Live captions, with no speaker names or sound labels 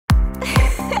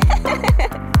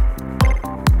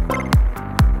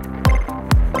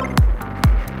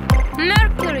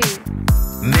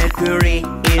Mercury is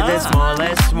the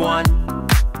smallest one,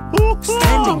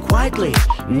 standing quietly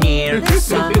near the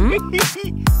sun.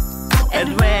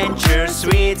 Adventure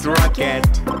sweet rocket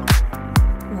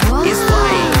is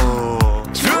flying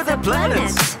through the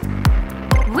planets.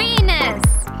 Venus.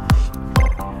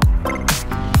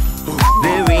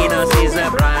 The Venus is the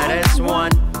brightest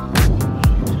one.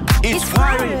 It's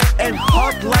fiery and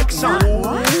hot like sun.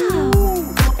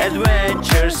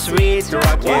 Adventure sweet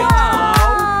rocket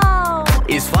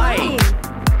is flying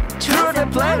through the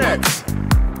planets.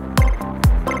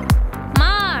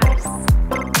 Mars.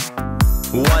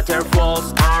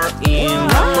 Waterfalls are in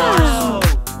the Mars.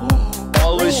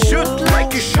 Always shoot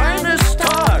like shining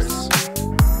stars.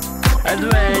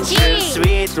 Adventure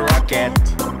sweet rocket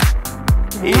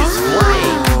is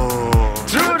flying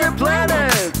through the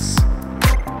planets.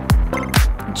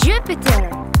 Jupiter.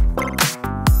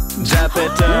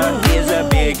 Jupiter is the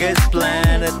biggest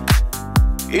planet.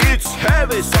 It's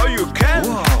heavy, so you can't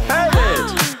have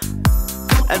it.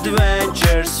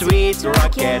 Adventure sweet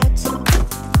rocket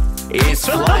is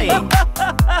flying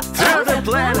through the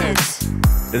planets.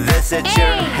 The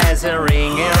Saturn has a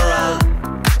ring around.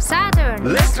 Saturn.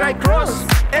 Let's try cross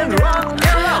and round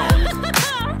around.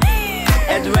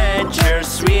 Adventure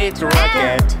sweet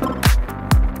rocket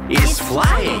is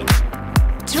flying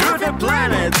through the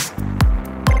planets.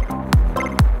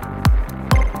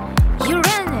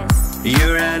 Uranus.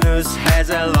 Uranus has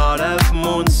a lot of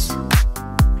moons.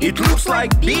 It looks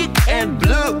like big and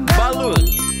blue balloon.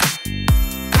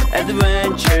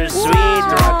 Adventure sweet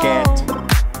rocket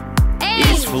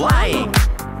is flying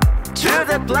through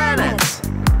the planets.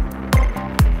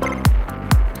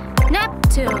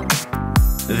 Neptune.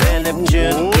 The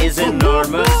Neptune is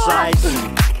enormous size.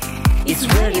 It's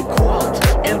very cold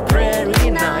and pretty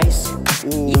nice.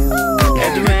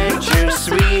 Adventure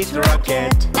sweet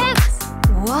rocket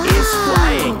is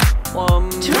flying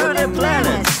through the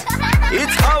planets.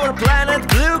 It's our planet,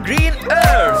 blue-green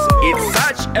Earth. It's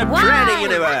such a pretty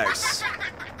universe.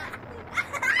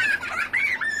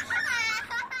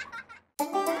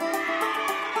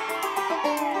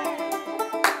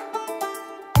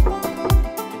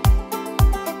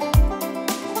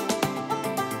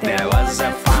 There was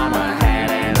a farmer, had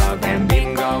a dog, and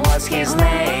Bingo was his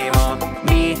name. Oh,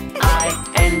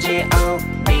 B-I-N-G-O,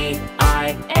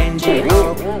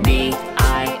 B-I-N-G-O,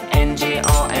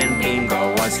 B-I-N-G-O, and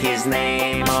Bingo was his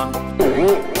name. Oh.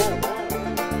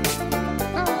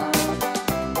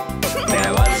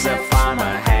 There was a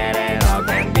farmer, had a dog,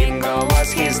 and Bingo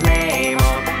was his name.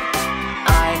 Oh,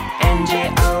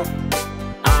 I-N-G-O,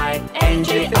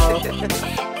 I-N-G-O,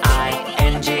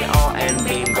 I-N-G-O, and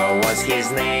Bingo was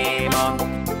his name. Oh.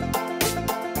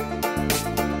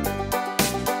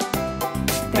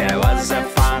 There was a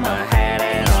farmer, had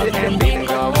a dog, and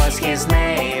Bingo was his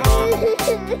name. Oh.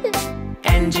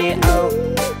 N-G-O,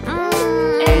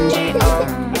 N-G-O,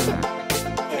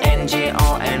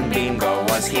 N-G-O, and Bingo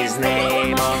was his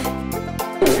name. Oh.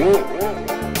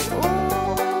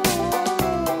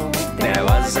 There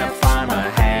was a farmer,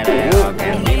 had a dog,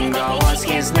 and Bingo was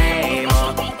his name.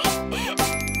 Oh.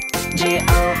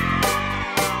 G-O,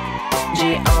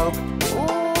 G-O,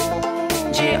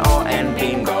 G-O, and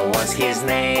Bingo was his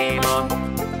name. Oh.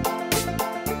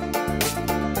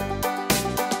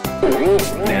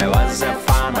 There was a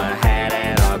farmer, had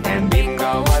a dog, and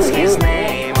Bingo was his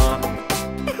name. Oh,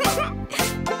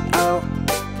 oh,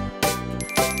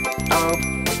 oh,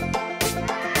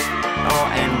 oh,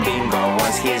 and Bingo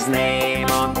was his name.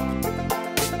 Oh.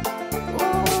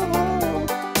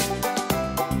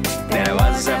 There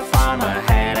was a farmer,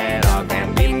 had a dog,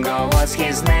 and Bingo was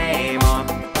his name. Oh.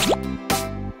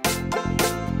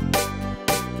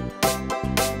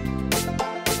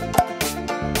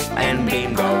 And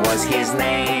Bingo was his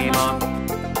name. Oh.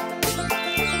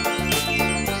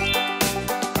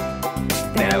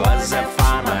 There was a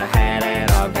farmer, had a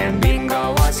dog, and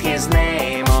Bingo was his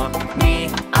name. Oh.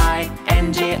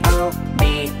 B-I-N-G-O,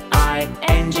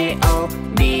 B-I-N-G-O,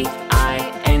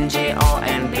 B-I-N-G-O,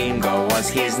 and Bingo was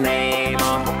his name.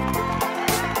 Oh.